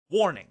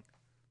Warning: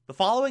 the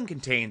following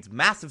contains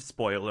massive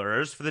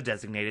spoilers for the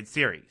designated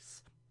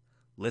series.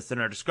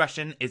 Listener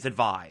discretion is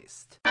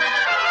advised.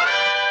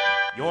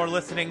 You're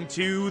listening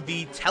to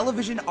The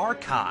Television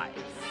Archive,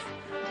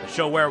 the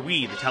show where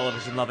we, the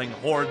television-loving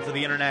hordes of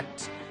the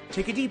internet,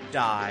 take a deep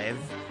dive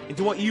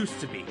into what used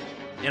to be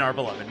in our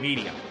beloved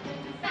medium.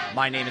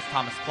 My name is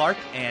Thomas Clark,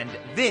 and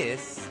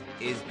this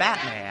is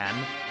Batman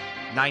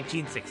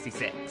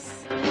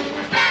 1966.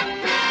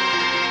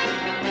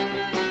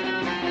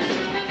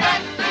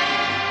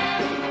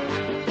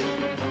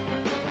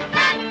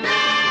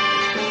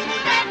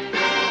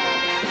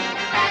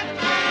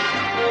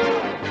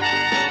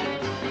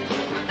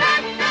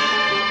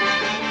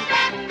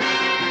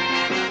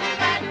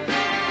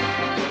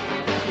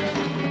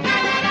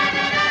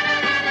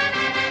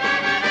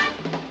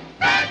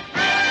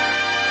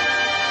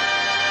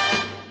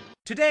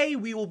 Today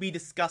we will be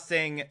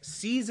discussing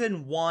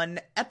Season 1,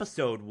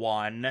 Episode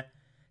 1,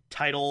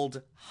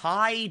 titled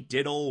High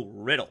Diddle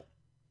Riddle.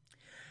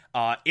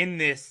 In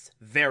this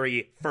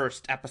very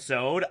first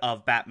episode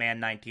of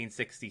Batman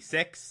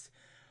 1966,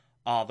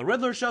 the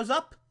Riddler shows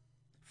up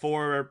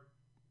for,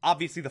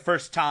 obviously, the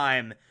first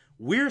time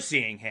we're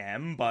seeing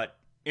him, but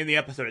in the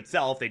episode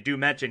itself, they do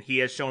mention he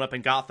has shown up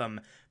in Gotham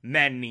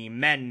many,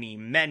 many,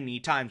 many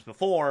times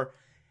before,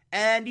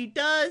 and he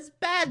does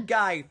bad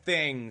guy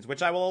things,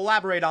 which I will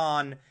elaborate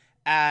on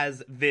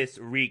as this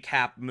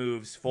recap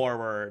moves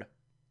forward.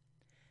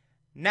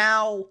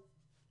 Now,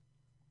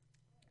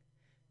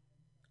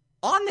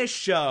 on this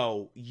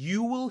show,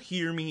 you will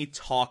hear me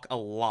talk a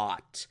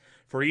lot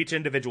for each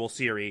individual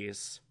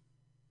series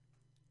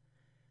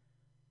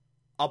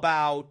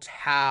about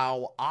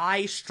how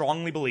I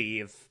strongly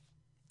believe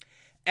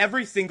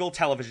every single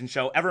television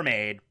show ever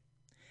made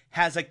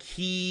has a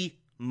key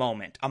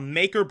moment, a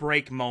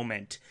make-or-break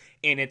moment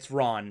in its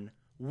run,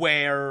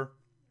 where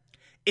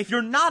if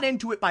you're not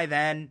into it by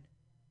then,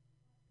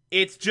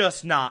 it's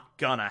just not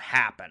gonna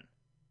happen.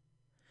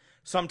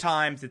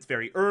 Sometimes it's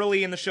very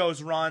early in the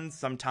show's run,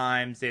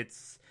 sometimes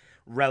it's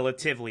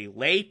relatively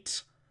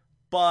late,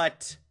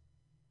 but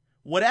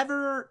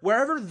wherever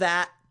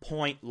that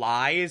point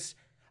lies,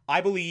 I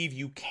believe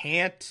you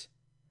can't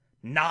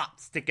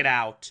not stick it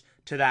out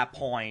to that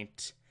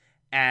point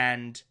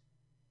and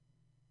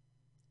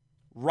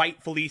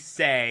rightfully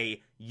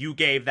say you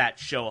gave that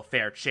show a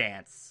fair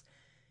chance.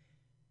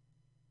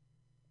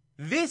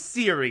 This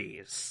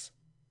series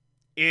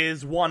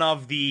is one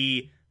of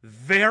the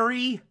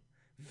very,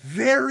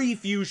 very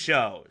few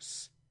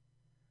shows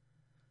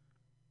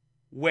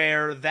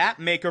where that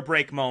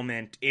make-or-break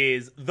moment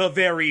is the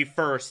very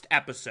first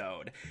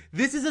episode.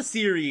 This is a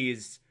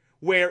series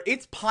where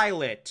its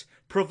pilot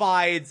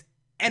provides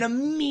an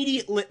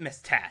immediate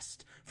litmus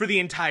test for the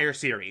entire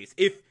series.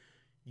 If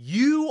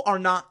you are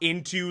not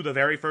into the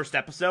very first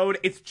episode,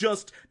 it's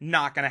just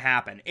not gonna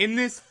happen. In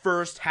this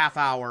first half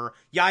hour,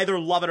 you either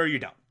love it or you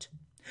don't.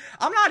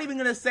 I'm not even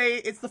gonna say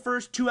it's the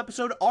first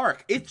 2-episode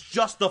arc. It's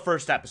just the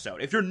first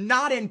episode. If you're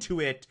not into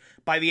it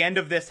by the end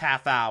of this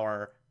half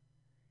hour,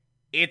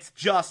 it's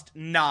just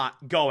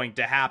not going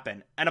to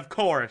happen. And of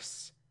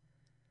course,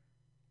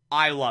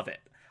 I love it.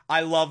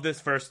 I love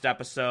this first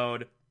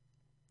episode,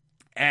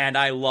 and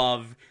I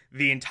love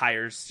the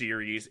entire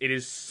series. It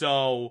is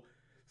so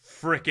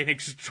freaking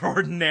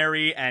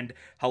extraordinary and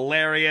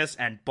hilarious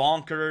and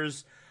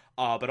bonkers,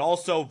 but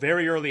also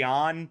very early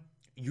on,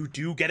 you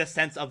do get a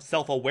sense of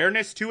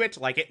self-awareness to it.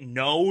 Like, it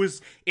knows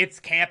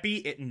it's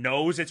campy, it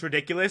knows it's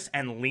ridiculous,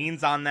 and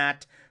leans on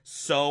that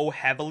so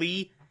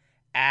heavily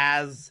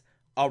as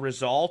a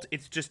result.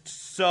 It's just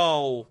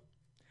so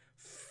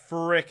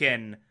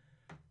freaking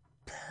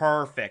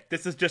perfect.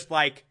 This is just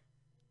like,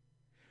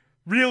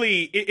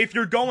 really, if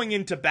you're going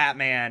into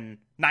Batman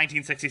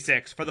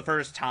 1966 for the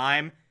first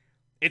time,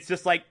 it's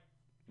just like,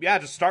 yeah,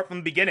 just start from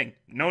the beginning.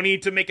 No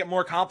need to make it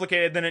more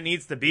complicated than it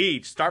needs to be.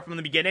 Just start from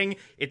the beginning.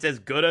 It's as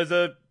good of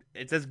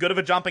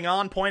a jumping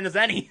on point as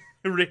any,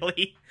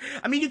 really.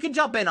 I mean, you can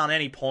jump in on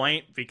any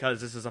point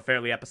because this is a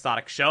fairly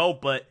episodic show,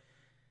 but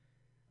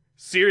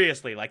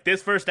seriously, like,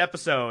 this first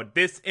episode,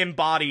 this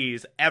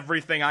embodies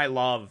everything I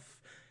love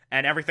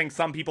and everything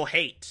some people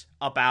hate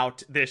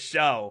about this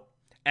show,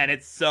 and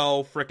it's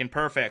so freaking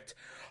perfect.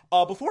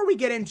 Before we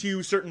get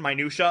into certain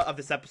minutia of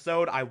this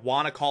episode, I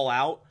want to call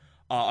out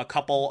a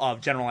couple of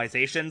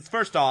generalizations.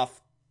 First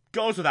off,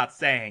 goes without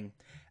saying,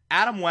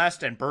 Adam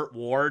West and Burt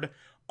Ward,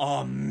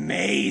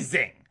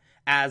 amazing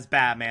as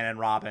Batman and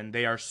Robin.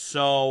 They are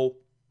so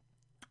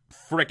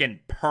freaking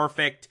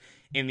perfect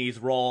in these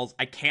roles.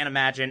 I can't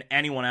imagine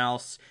anyone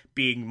else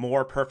being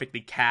more perfectly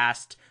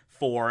cast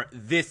for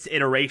this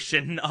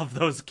iteration of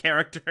those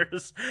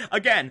characters.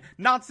 Again,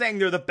 not saying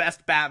they're the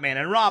best Batman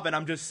and Robin,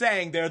 I'm just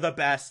saying they're the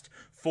best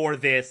for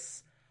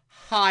this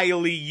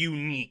highly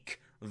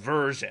unique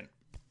version.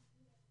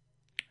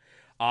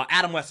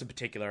 Adam West in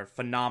particular,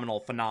 phenomenal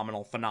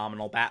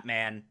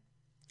Batman.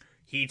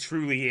 He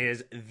truly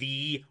is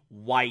the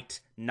White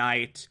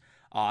Knight.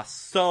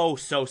 So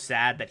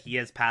sad that he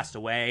has passed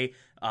away,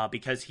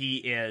 because he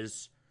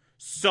is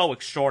so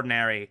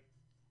extraordinary.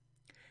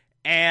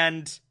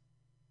 And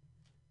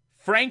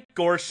Frank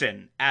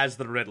Gorshin as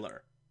the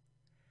Riddler.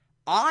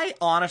 I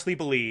honestly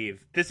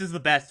believe this is the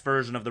best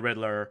version of the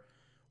Riddler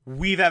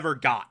we've ever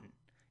gotten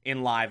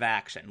in live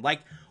action.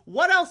 Like,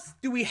 what else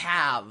do we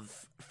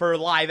have for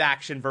live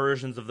action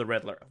versions of the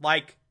Riddler?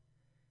 Like,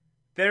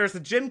 there's the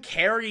Jim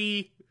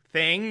Carrey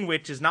thing,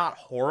 which is not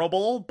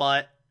horrible,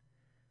 but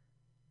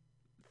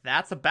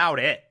that's about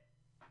it.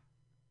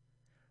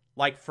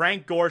 Like,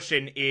 Frank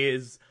Gorshin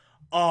is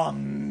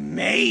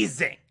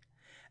amazing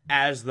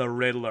as the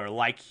Riddler.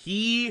 Like,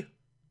 he,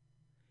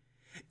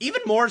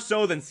 even more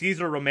so than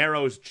Cesar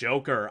Romero's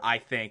Joker, I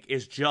think,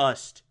 is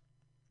just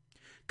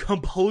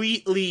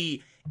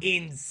completely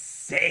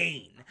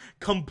insane.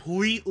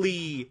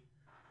 Completely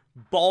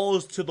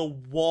balls to the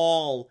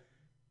wall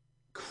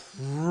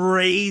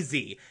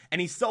crazy. And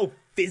he's so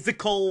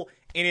physical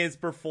in his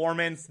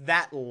performance.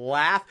 That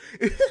laugh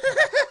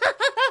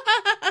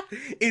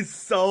is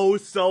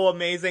so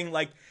amazing.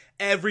 Like,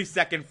 every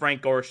second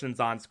Frank Gorshin's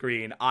on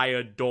screen, I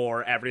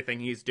adore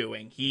everything he's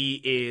doing.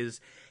 He is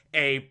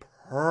a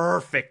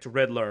perfect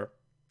Riddler.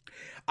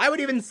 I would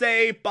even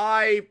say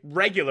by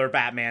regular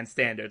Batman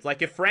standards.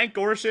 Like, if Frank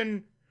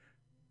Gorshin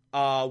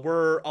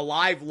were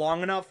alive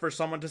long enough for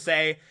someone to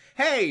say,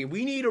 hey,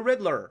 we need a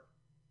Riddler.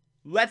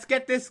 Let's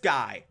get this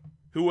guy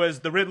who was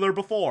the Riddler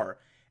before.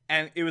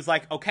 And it was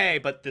like, okay,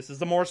 but this is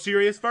the more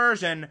serious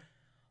version.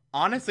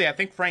 Honestly, I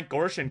think Frank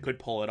Gorshin could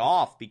pull it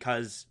off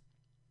because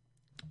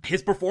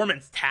his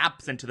performance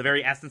taps into the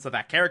very essence of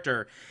that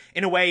character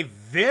in a way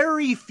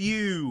very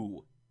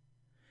few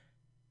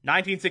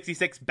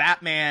 1966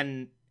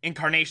 Batman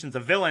incarnations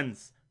of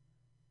villains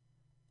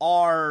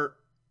are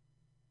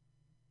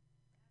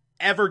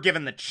ever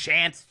given the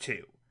chance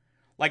to.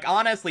 Like,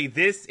 honestly,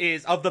 this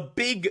is, of the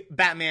big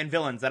Batman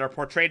villains that are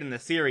portrayed in the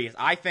series,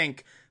 I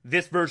think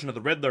this version of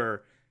the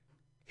Riddler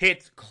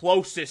hits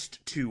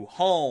closest to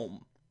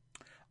home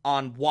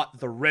on what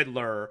the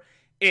Riddler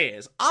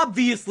is.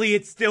 Obviously,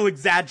 it's still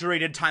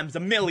exaggerated times a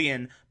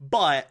million,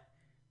 but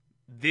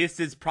this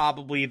is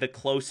probably the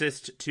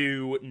closest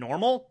to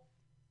normal,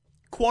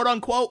 quote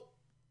unquote.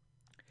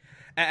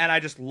 And I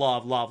just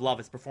love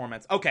his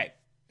performance. Okay,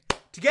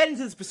 to get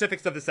into the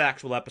specifics of this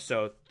actual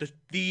episode,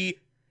 the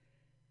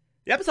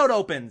episode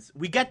opens,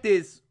 we get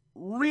this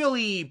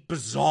really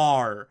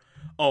bizarre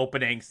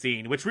opening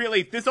scene, which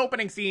really, this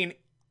opening scene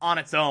on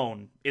its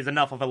own is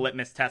enough of a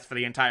litmus test for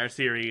the entire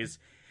series.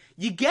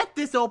 You get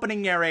this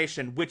opening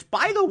narration, which,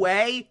 by the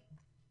way,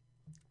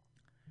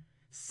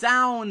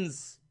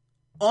 sounds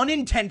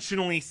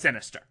unintentionally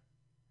sinister.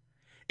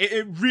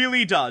 It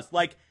really does.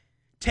 Like,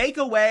 take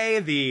away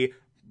the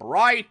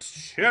bright,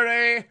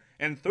 cheery,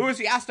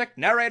 enthusiastic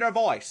narrator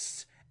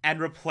voice and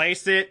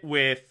replace it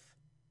with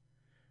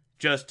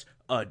just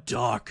a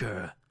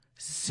darker,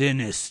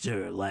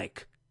 sinister,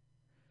 like,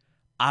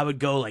 I would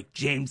go like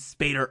James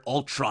Spader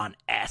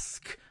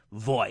Ultron-esque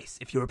voice.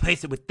 If you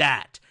replace it with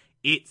that,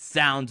 it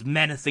sounds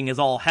menacing as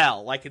all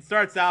hell. Like, it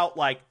starts out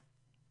like,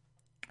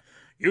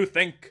 you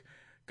think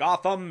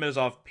Gotham is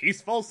a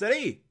peaceful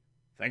city?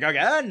 Think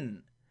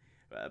again.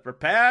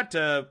 Prepare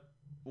to,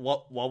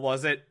 what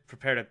was it?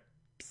 Prepare to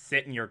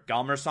sit in your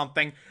gum or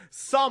something?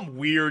 Some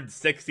weird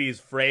 60s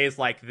phrase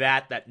like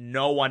that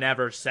no one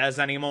ever says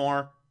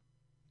anymore.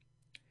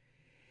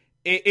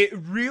 It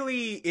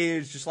really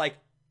is just like,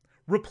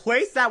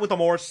 replace that with a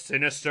more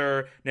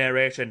sinister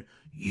narration.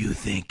 You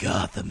think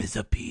Gotham is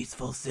a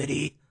peaceful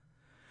city?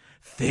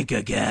 Think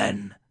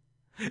again.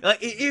 Like,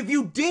 if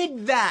you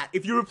did that,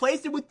 if you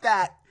replaced it with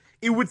that,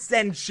 it would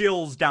send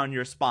chills down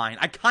your spine.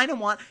 I kind of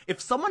want, if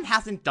someone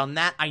hasn't done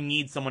that, I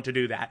need someone to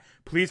do that.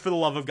 Please, for the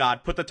love of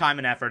God, put the time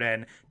and effort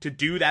in to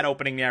do that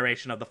opening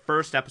narration of the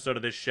first episode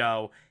of this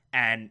show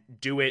and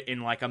do it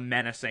in like a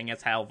menacing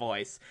as hell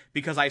voice.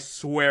 Because I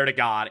swear to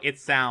God, it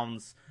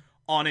sounds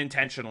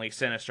unintentionally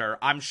sinister.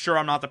 I'm sure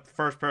I'm not the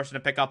first person to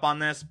pick up on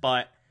this,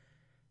 but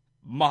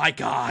my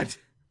God.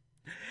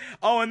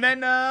 Oh, and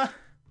then,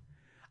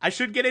 I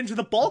should get into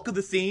the bulk of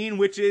the scene,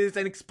 which is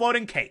an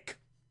exploding cake.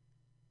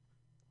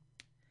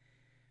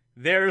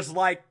 There's,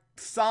 like,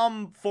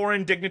 some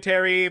foreign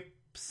dignitary,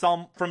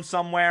 from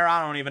somewhere,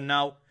 I don't even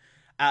know,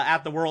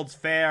 at the World's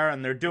Fair,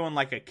 and they're doing,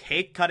 like, a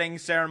cake-cutting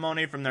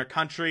ceremony from their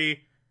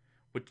country,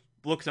 which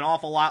looks an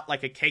awful lot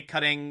like a cake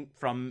cutting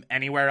from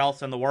anywhere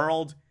else in the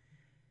world.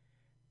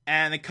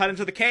 And they cut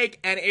into the cake,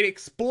 and it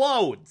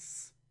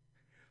explodes.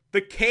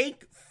 The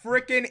cake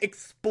frickin'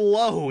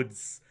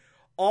 explodes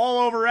all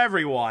over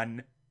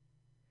everyone.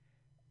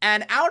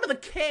 And out of the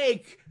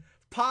cake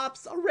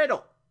pops a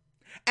riddle.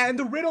 And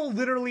the riddle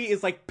literally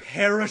is like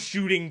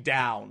parachuting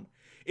down.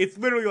 It's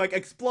literally like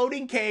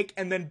exploding cake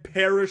and then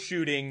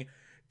parachuting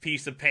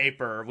piece of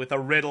paper with a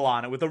riddle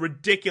on it, with a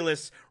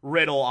ridiculous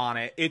riddle on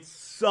it. It's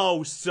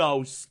so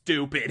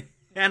stupid.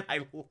 And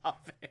I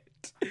love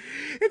it.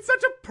 It's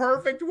such a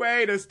perfect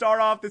way to start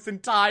off this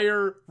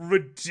entire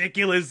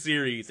ridiculous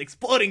series.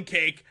 Exploding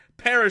cake,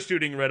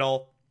 parachuting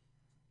riddle.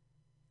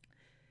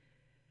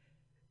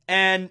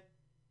 And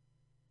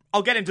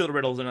I'll get into the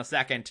riddles in a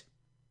second.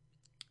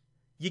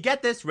 You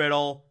get this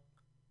riddle,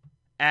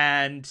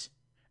 and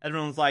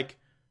everyone's like,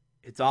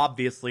 it's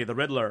obviously the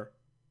Riddler.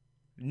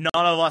 None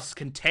of us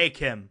can take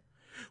him.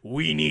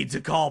 We need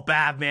to call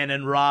Batman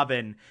and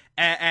Robin.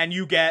 And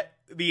you get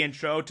the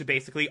intro to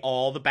basically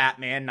all the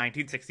Batman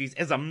 1960s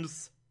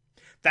isms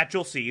that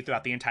you'll see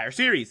throughout the entire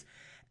series,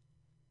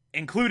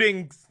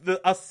 including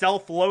a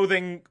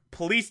self-loathing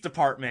police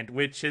department,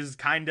 which has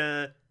kind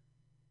of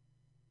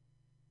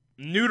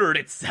neutered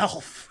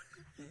itself.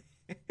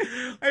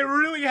 It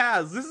really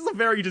has. This is a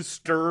very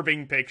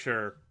disturbing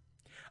picture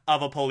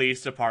of a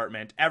police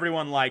department.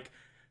 Everyone like,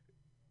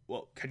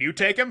 well, can you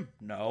take him?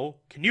 No.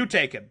 Can you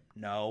take him?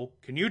 No.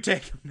 Can you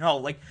take him? No.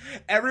 Like,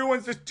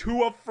 everyone's just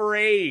too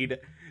afraid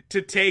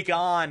to take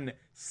on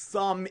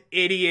some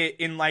idiot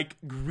in, like,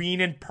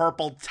 green and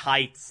purple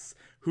tights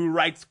who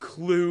writes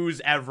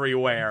clues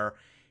everywhere.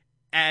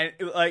 And,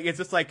 like, it's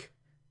just like,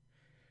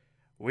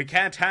 we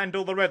can't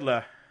handle the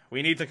Riddler.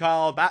 We need to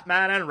call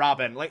Batman and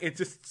Robin. Like, it's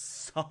just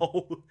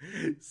so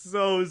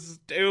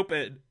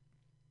stupid.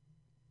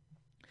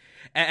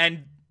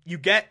 And you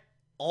get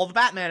all the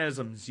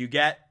Batmanisms. You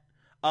get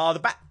the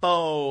Bat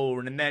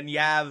phone, and then you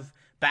have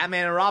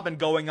Batman and Robin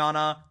going on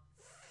a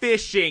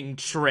fishing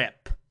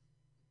trip.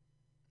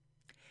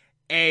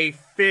 A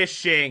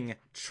fishing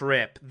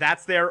trip.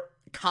 That's their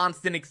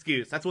constant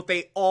excuse. That's what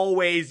they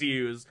always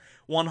use.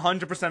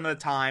 100% of the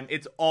time,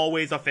 it's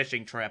always a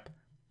fishing trip.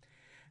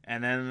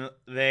 And then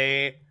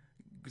they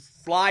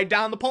slide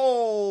down the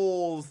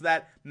poles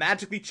that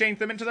magically change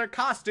them into their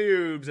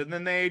costumes, and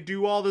then they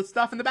do all the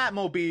stuff in the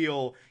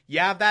Batmobile. You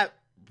have that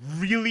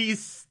really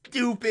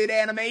stupid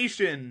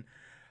animation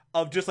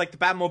of just like the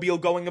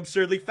Batmobile going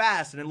absurdly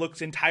fast, and it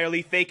looks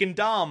entirely fake and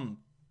dumb.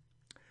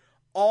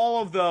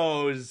 All of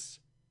those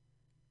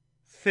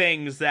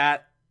things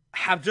that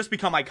have just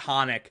become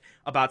iconic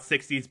about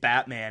 60s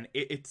Batman.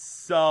 It's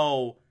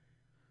so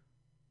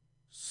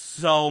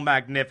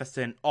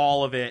magnificent,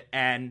 all of it,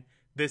 and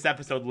this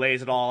episode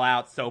lays it all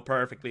out so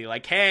perfectly.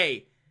 Like,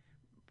 hey,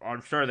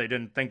 I'm sure they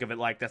didn't think of it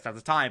like this at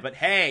the time, but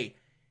hey,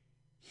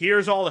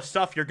 here's all the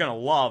stuff you're gonna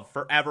love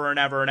forever and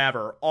ever and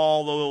ever.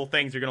 All the little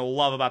things you're gonna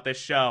love about this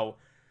show.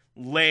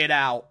 Lay it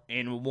out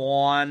in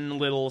one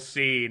little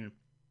scene.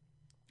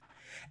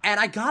 And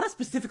I gotta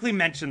specifically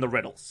mention the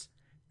riddles,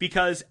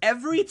 because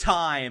every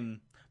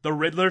time the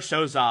Riddler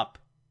shows up,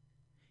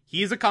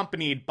 he's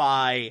accompanied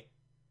by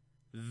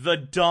the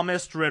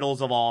dumbest riddles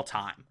of all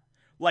time.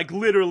 Like,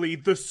 literally,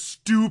 the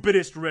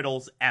stupidest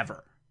riddles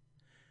ever.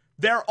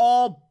 They're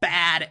all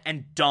bad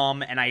and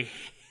dumb, and I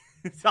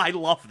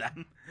love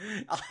them.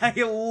 I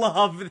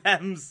love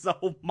them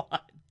so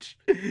much.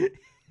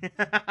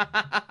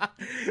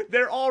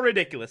 They're all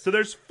ridiculous. So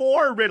there's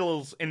 4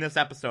 riddles in this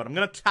episode. I'm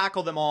going to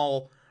tackle them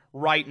all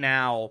right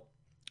now.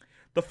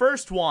 The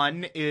first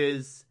one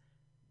is,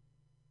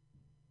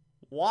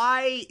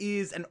 why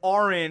is an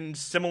orange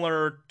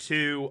similar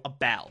to a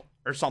bell?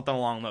 Or something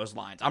along those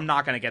lines. I'm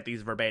not going to get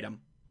these verbatim.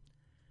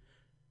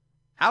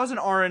 How is an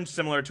orange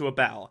similar to a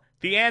bell?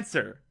 The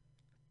answer,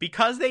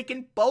 because they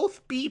can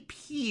both be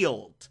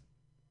peeled.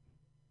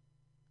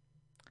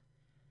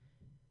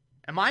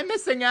 Am I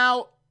missing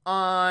out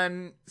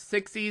on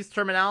 60s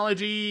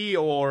terminology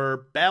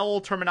or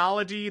bell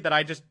terminology that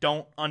I just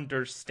don't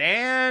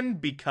understand?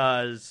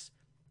 Because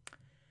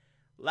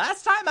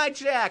last time I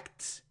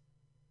checked,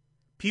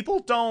 people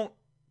don't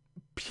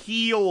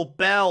peel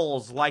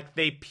bells like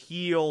they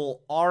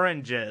peel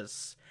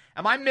oranges.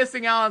 Am I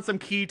missing out on some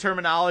key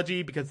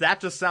terminology? Because that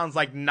just sounds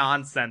like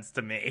nonsense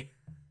to me.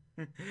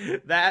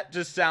 That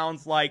just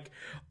sounds like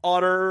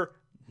utter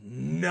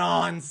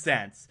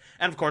nonsense.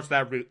 And of course,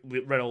 that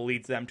riddle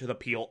leads them to the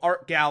Peel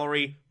Art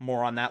Gallery.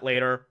 More on that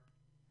later.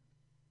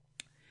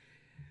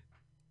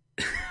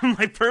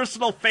 My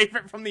personal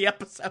favorite from the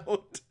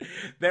episode.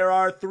 There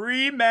are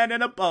 3 men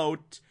in a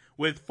boat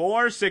with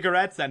 4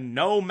 cigarettes and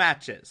no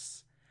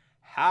matches.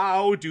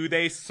 How do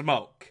they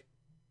smoke?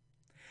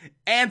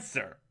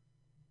 Answer.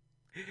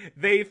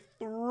 They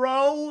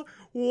throw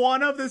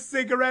one of the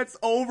cigarettes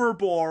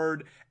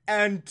overboard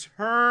and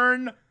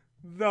turn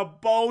the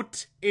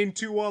boat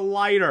into a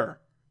lighter.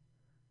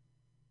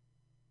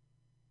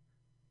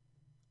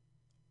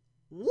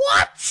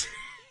 What?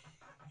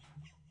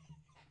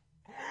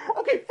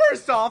 Okay,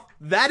 first off,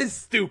 that is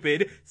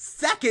stupid.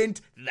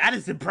 Second, that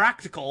is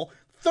impractical.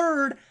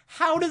 Third,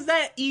 how does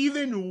that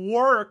even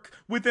work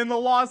within the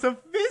laws of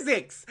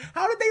physics?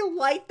 How did they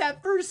light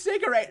that first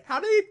cigarette? How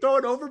did they throw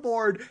it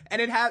overboard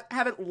and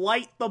have it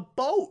light the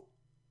boat?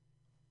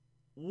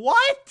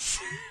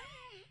 What?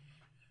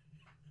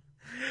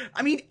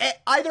 I mean,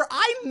 either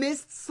I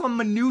missed some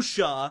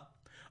minutia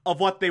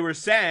of what they were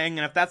saying,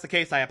 and if that's the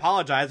case, I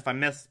apologize if I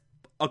missed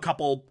a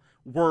couple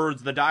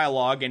words of the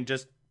dialogue and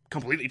just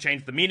completely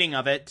changed the meaning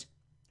of it.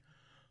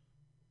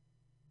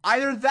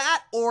 Either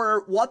that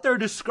or what they're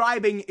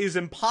describing is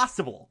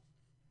impossible.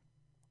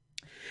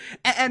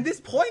 And this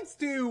points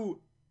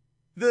to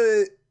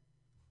the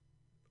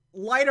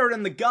lighter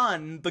and the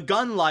gun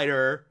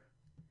lighter,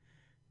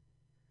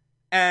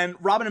 and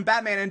Robin and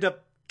Batman end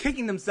up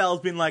kicking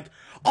themselves, being like,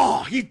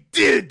 oh, he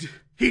did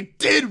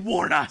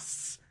warn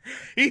us.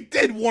 He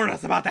did warn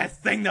us about that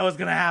thing that was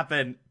gonna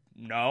happen.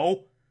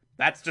 No,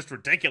 That's just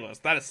ridiculous.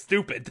 That is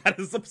stupid. That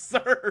is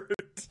absurd.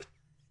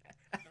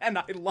 And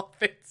I love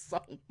it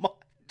so much.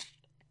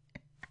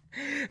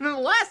 And then the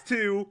last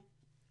two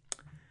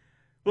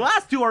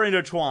are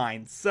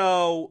intertwined.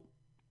 So,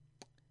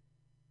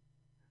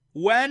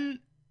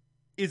 when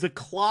is a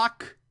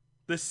clock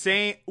the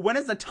same? When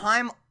is the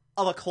time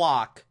of a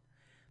clock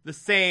the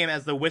same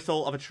as the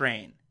whistle of a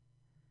train?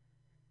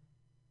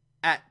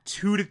 At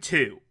 2 to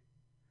 2.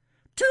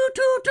 2,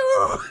 2,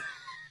 2!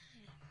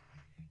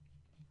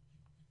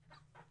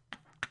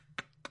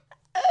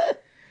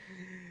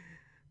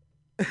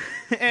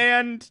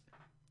 And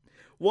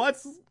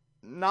what's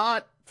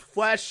not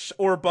flesh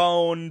or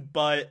bone,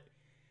 but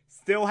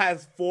still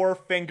has 4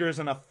 fingers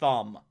and a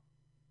thumb?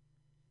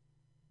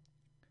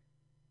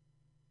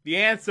 The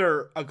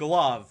answer, a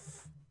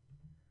glove.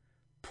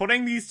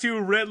 Putting these two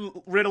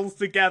riddles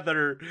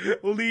together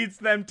leads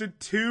them to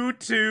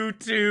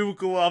 222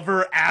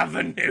 Glover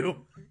Avenue.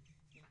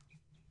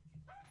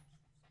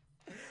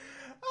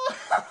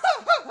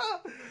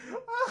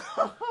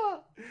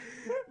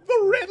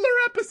 The Riddler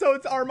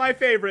episodes are my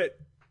favorite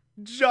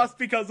just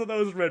because of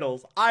those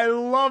riddles. I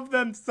love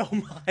them so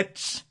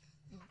much.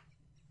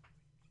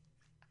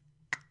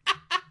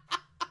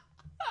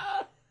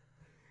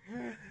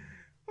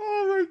 Oh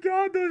my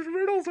god, those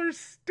riddles are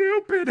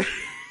stupid.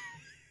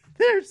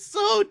 They're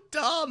so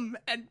dumb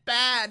and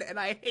bad, and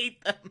I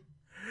hate them.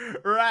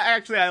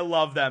 Actually, I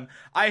love them.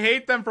 I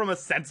hate them from a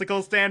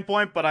sensical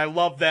standpoint, but I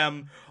love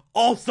them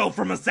also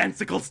from a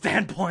sensical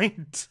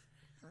standpoint.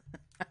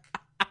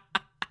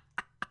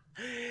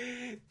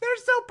 They're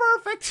so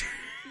perfect.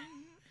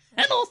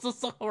 And also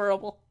so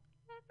horrible.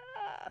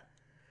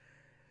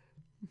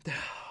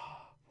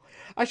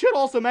 I should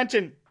also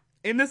mention,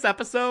 in this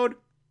episode,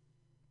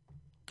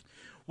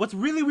 what's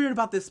really weird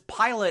about this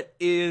pilot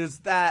is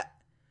that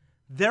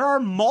there are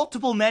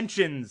multiple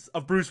mentions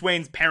of Bruce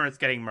Wayne's parents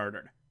getting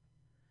murdered.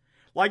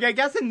 Like, I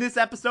guess in this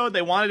episode,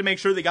 they wanted to make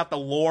sure they got the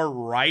lore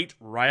right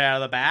out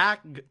of the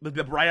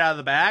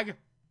bag.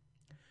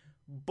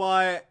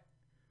 But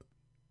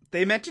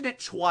they mention it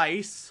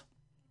twice,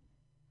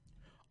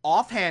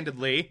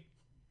 offhandedly,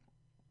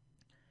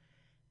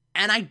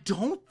 and I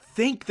don't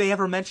think they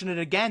ever mention it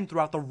again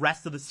throughout the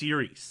rest of the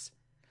series.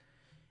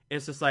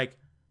 It's just like,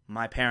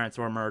 my parents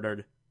were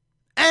murdered.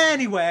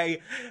 Anyway,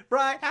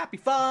 bright, happy,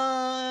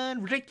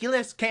 fun,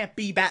 ridiculous, can't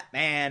be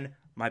Batman.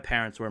 My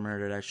parents were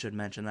murdered, I should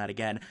mention that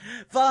again.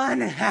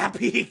 Fun,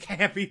 happy,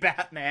 can't be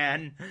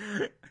Batman.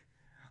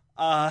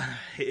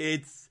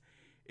 It's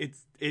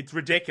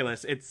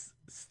ridiculous. It's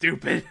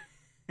stupid.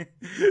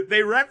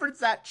 They reference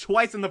that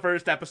twice in the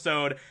first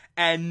episode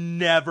and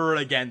never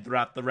again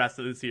throughout the rest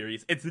of the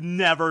series. It's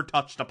never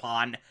touched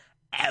upon,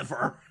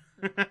 ever.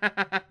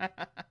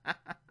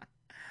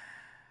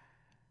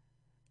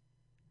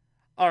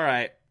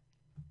 Alright.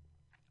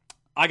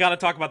 I gotta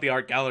talk about the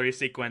art gallery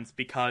sequence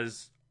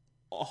because,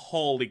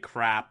 holy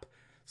crap.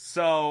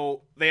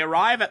 So, they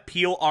arrive at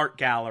Peel Art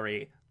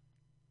Gallery.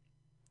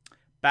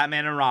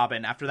 Batman and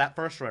Robin, after that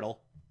first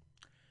riddle.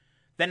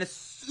 Then as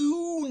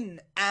soon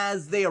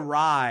as they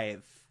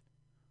arrive,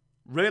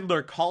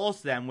 Riddler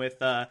calls them with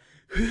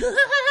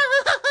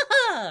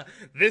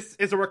this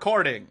is a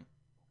recording.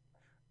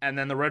 And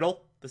then the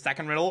riddle, the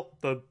second riddle,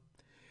 the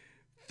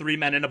 3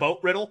 men in a boat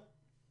riddle.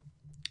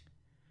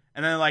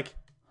 And then they're like,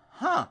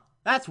 huh,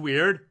 that's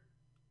weird.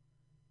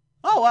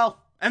 Oh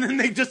well. And then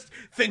they just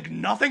think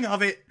nothing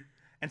of it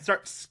and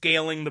start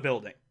scaling the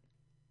building.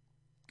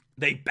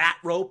 They bat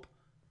rope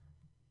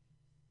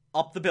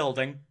up the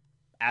building,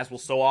 as will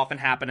so often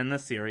happen in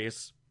this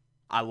series.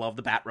 I love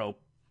the bat rope.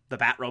 The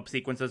bat rope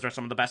sequences are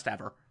some of the best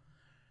ever.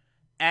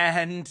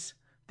 And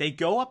they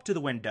go up to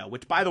the window,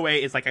 which, by the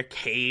way, is like a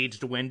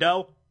caged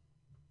window.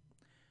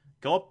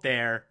 Go up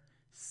there,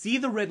 see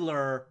the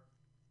Riddler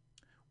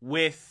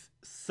with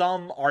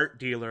some art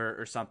dealer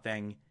or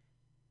something.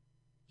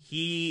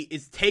 He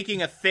is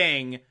taking a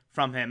thing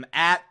from him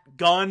at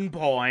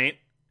gunpoint.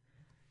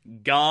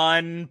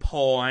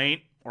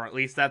 Gunpoint. Or at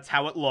least that's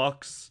how it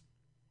looks.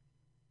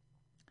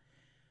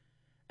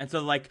 And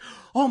so like,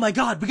 oh my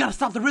god, we gotta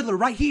stop the Riddler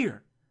right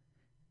here.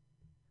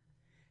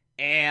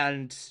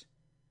 And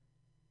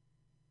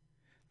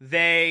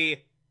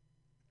they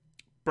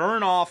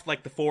burn off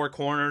like the 4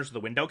 corners of the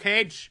window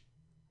cage.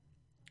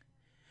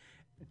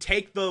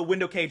 Take the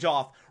window cage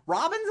off.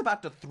 Robin's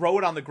about to throw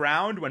it on the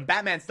ground when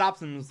Batman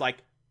stops him and is like,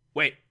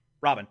 wait,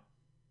 Robin,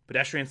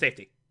 pedestrian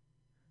safety.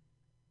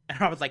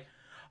 And Robin's like,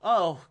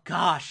 oh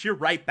gosh, you're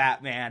right,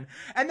 Batman.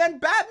 And then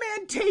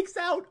Batman takes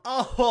out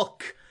a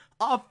hook.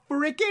 A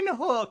frickin'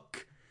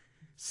 hook.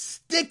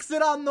 Sticks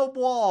it on the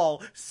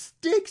wall.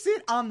 Sticks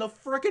it on the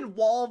frickin'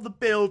 wall of the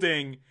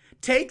building.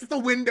 Takes the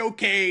window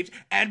cage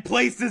and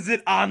places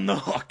it on the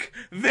hook.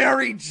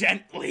 Very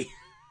gently.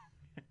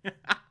 I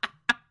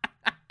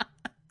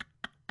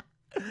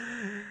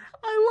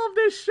love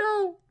this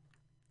show.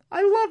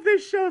 I love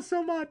this show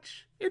so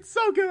much. It's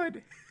so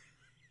good.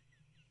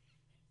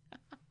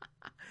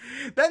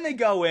 Then they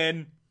go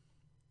in,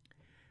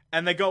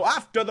 and they go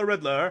after the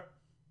Riddler.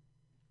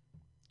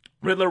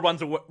 Riddler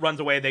runs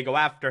away, they go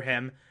after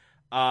him.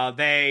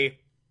 They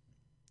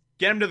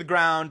get him to the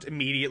ground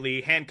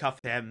immediately,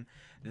 handcuff him.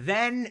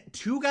 Then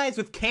two guys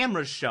with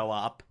cameras show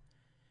up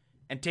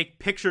and take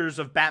pictures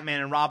of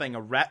Batman and Robin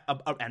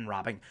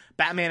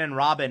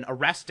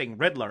arresting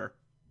Riddler.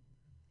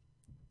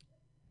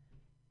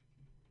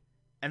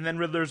 And then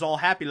Riddler's all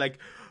happy, like,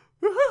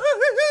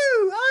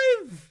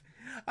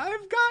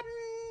 I've gotten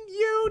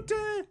you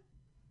to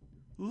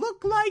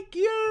look like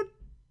you're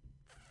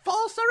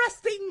false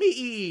arresting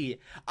me.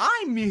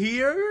 I'm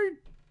here,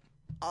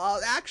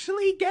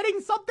 actually getting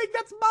something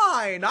that's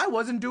mine. I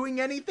wasn't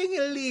doing anything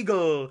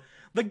illegal.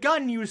 The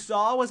gun you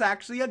saw was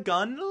actually a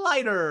gun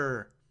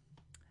lighter.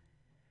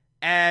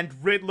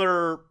 And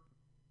Riddler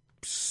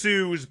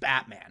sues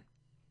Batman.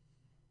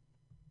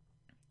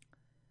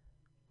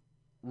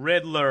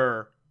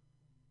 Riddler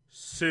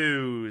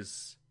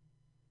sues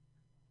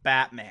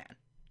Batman.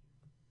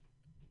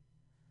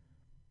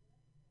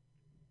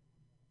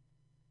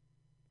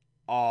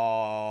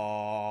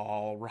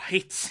 All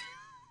right.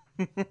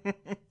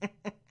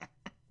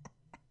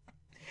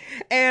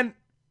 And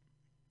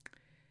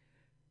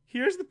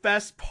here's the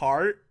best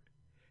part.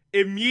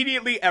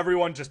 Immediately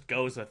everyone just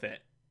goes with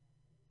it.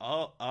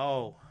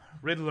 Oh,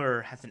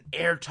 Riddler has an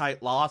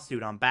airtight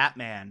lawsuit on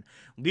Batman.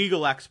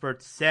 Legal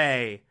experts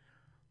say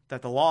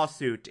that the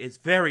lawsuit is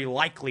very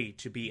likely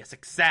to be a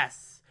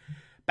success.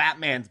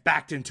 Batman's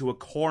backed into a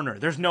corner.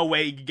 There's no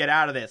way he can get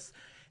out of this.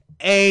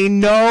 A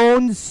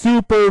known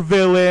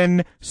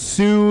supervillain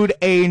sued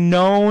a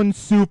known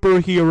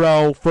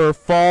superhero for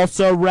false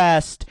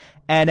arrest,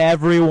 and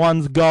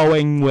everyone's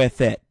going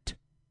with it.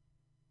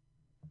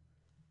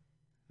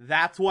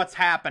 That's what's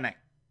happening.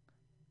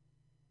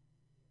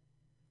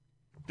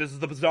 This is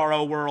the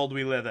bizarro world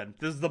we live in.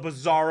 This is the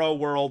bizarro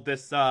world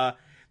this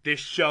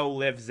show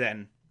lives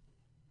in.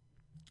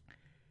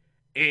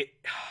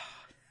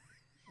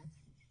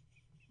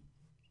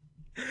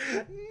 No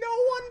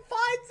one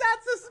finds that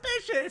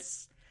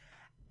suspicious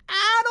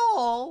at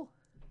all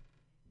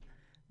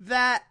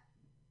that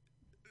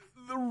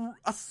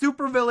a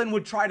supervillain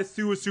would try to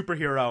sue a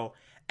superhero,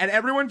 and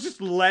everyone's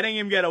just letting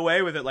him get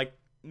away with it. Like,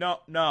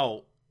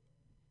 no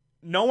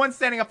one's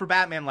standing up for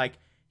Batman. Like,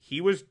 he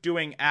was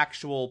doing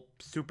actual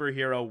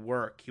superhero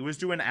work. He was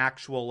doing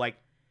actual, like,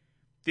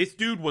 this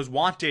dude was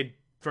wanted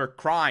for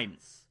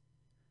crimes.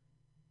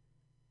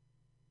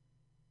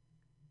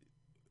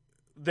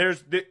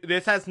 This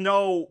has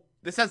no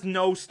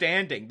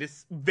standing.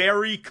 This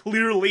very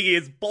clearly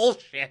is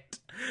bullshit.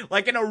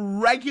 Like, in a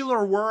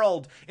regular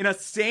world, in a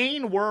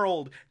sane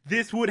world,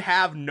 this would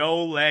have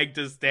no leg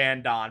to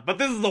stand on. But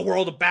this is the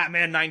world of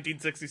Batman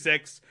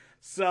 1966.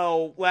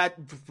 So,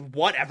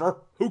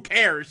 whatever. Who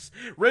cares?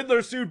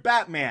 Riddler sued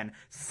Batman.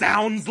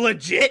 Sounds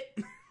legit.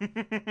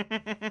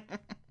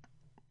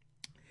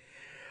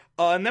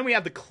 And then we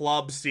have the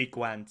club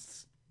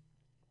sequence.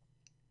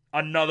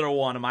 Another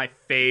one of my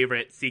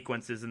favorite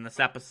sequences in this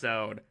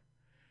episode,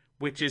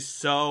 which is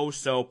so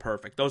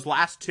perfect. Those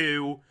last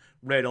two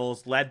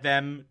riddles led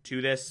them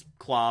to this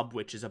club,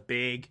 which is a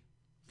big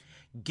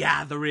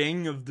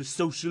gathering of the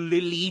social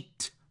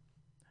elite.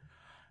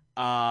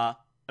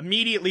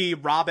 Immediately,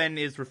 Robin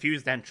is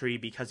refused entry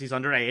because he's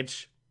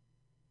underage.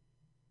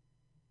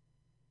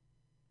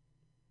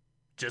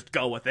 Just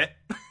go with it.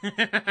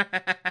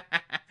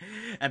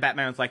 And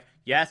Batman's like,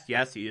 yes,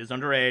 he is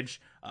underage.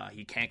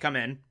 He can't come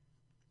in.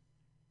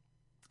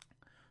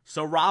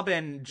 So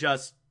Robin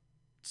just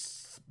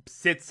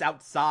sits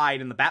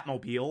outside in the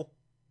Batmobile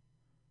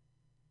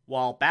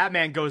while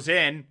Batman goes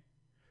in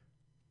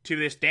to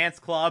this dance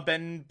club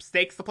and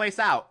stakes the place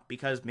out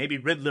because maybe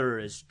Riddler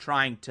is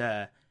trying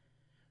to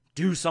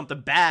do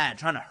something bad,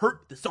 trying to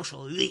hurt the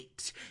social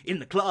elite in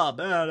the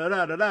club,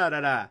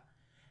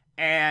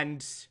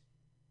 and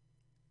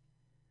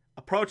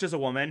approaches a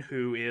woman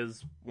who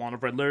is one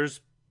of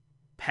Riddler's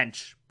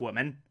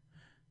henchwomen,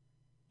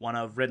 one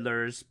of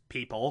Riddler's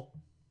people,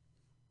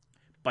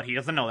 but he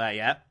doesn't know that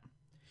yet.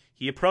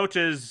 He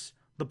approaches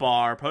the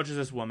bar, approaches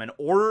this woman,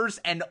 orders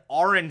an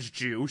orange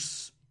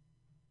juice.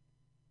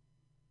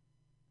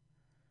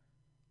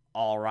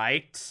 All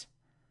right.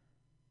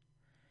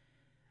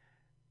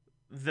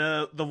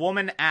 The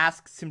woman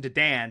asks him to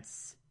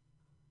dance,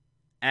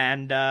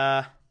 and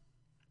the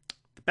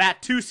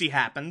Bat-Tusi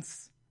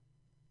happens.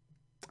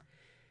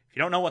 If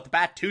you don't know what the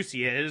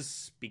Bat-Tusi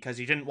is, because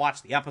you didn't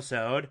watch the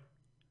episode,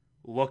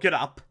 look it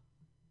up.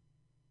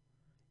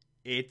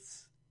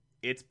 It's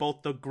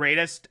both the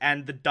greatest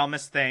and the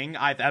dumbest thing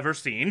I've ever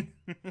seen.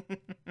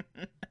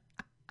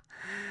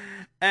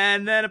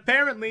 And then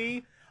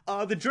apparently,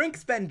 the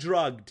drink's been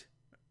drugged.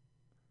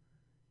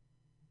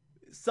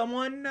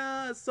 Someone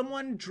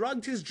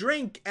drugged his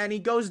drink and he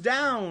goes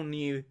down.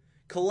 He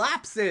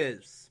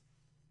collapses.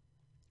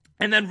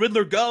 And then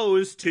Riddler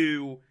goes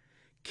to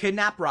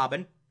kidnap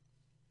Robin.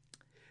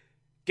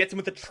 Gets him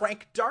with a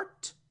trank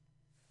dart.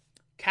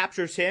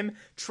 Captures him.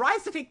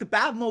 Tries to take the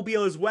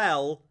Batmobile as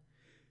well.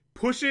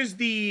 Pushes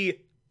the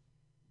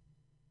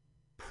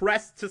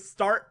press to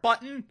start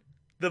button.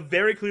 The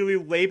very clearly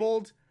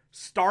labeled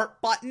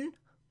start button.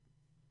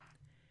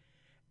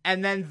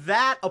 And then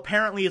that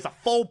apparently is a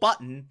full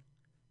button.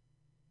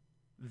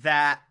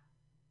 that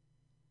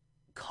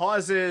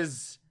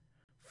causes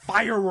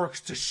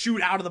fireworks to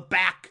shoot out of the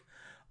back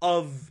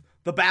of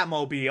the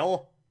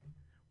Batmobile,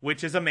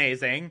 which is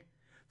amazing.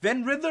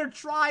 Then Riddler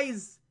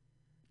tries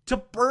to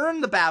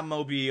burn the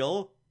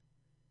Batmobile,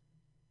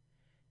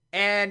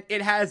 and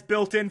it has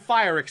built-in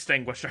fire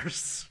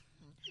extinguishers.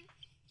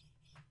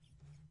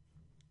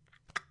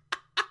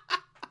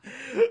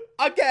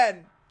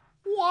 Again,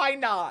 why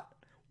not?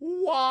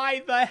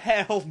 Why the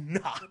hell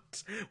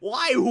not?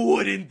 Why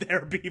wouldn't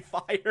there be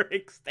fire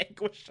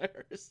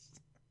extinguishers?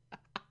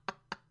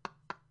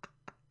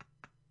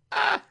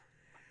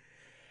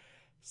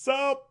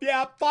 So,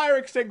 yeah, fire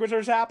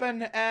extinguishers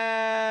happen,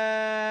 and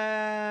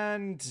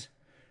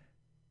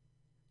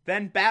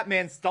then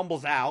Batman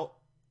stumbles out,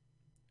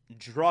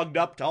 drugged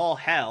up to all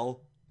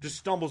hell, just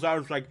stumbles out,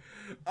 it's like,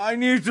 I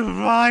need to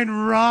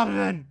find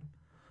Robin.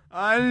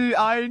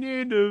 I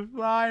need to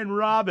find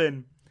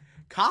Robin.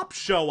 Cops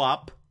show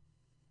up,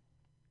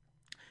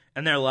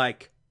 and they're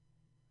like,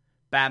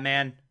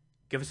 Batman,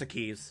 give us the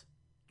keys.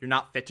 You're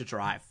not fit to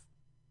drive.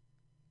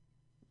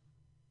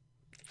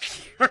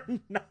 You're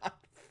not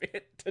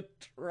fit to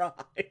drive.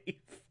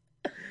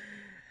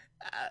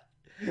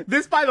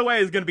 This, by the way,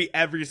 is going to be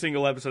every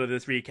single episode of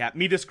this recap.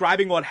 Me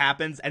describing what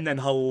happens and then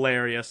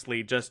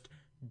hilariously just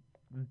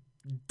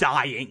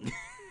dying.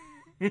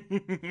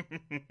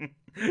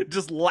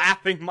 Just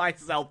laughing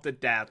myself to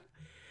death.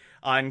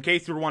 In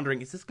case you were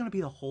wondering, is this going to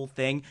be the whole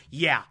thing?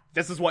 Yeah,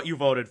 this is what you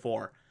voted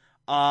for.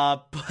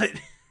 But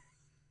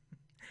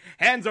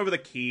hands over the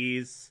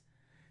keys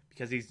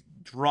because he's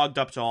drugged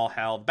up to all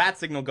hell. The bat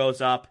signal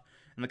goes up,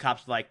 and the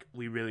cops are like,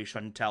 we really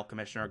shouldn't tell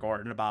Commissioner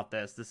Gordon about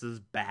this. This is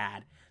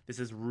bad. This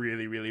is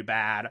really, really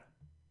bad.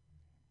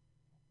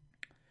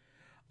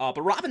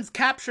 But Robin's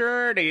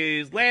captured,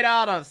 he's laid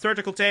out on a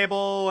surgical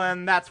table,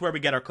 and that's where we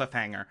get our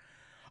cliffhanger.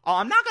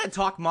 I'm not going to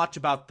talk much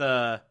about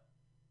the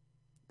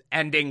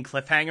ending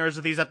cliffhangers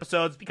of these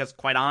episodes, because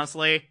quite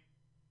honestly,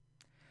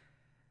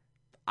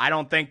 I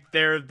don't think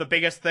they're the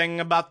biggest thing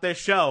about this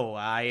show.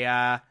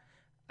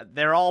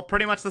 They're all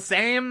pretty much the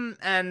same,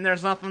 and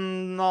there's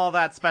nothing all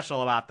that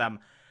special about them.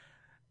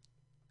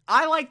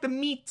 I like the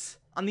meat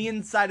on the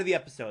inside of the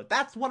episode.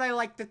 That's what I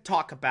like to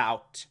talk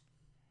about.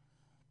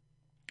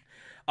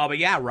 But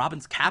yeah,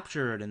 Robin's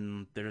captured,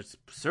 and there's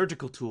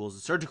surgical tools, a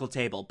surgical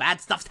table. Bad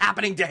stuff's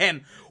happening to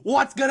him.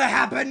 What's gonna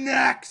happen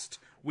next?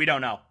 We don't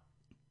know.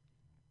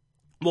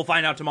 We'll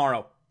find out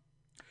tomorrow.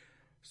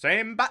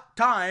 Same bat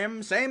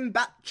time, same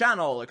bat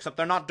channel, except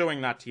they're not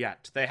doing that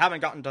yet. They haven't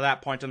gotten to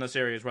that point in the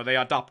series where they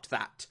adopt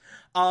that.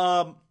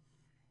 So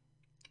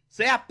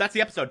yeah, that's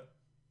the episode.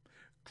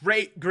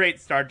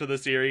 Great start to the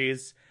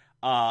series.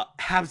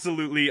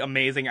 Absolutely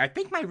amazing. I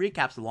think my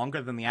recap's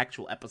longer than the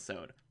actual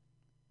episode.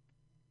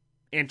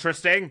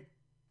 Interesting.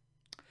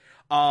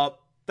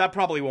 That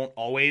probably won't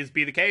always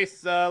be the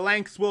case.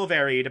 Lengths will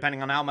vary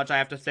depending on how much I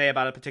have to say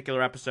about a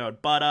particular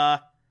episode.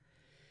 But,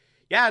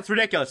 yeah, it's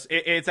ridiculous.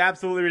 It's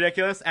absolutely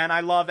ridiculous, and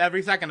I love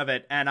every second of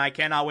it, and I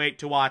cannot wait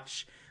to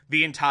watch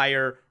the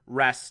entire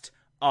rest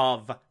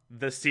of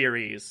the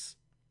series.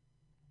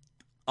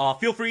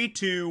 Feel free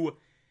to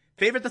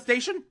favorite the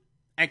station,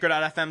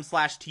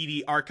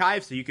 anchor.fm/TD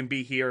archive, so you can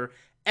be here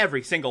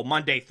every single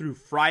Monday through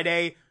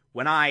Friday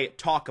when I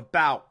talk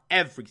about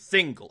every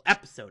single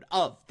episode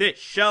of this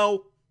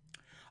show.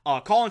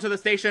 Call into the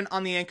station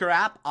on the Anchor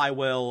app. I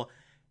will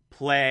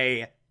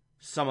play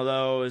some of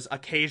those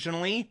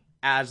occasionally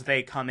as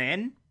they come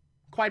in,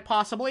 quite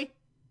possibly.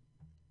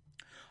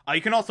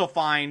 You can also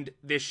find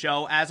this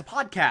show as a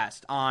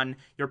podcast on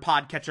your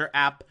podcatcher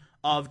app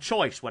of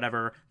choice,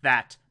 whatever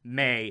that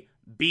may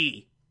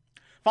be.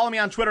 Follow me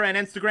on Twitter and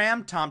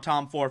Instagram,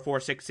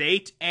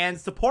 TomTom4468, and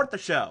support the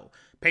show.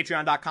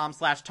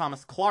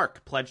 Patreon.com/Thomas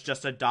Clark. Pledge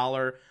just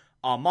 $1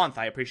 a month.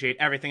 I appreciate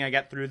everything I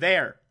get through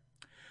there.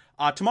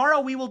 Tomorrow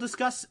we will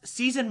discuss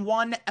Season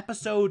 1,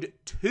 Episode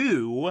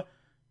 2.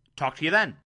 Talk to you then.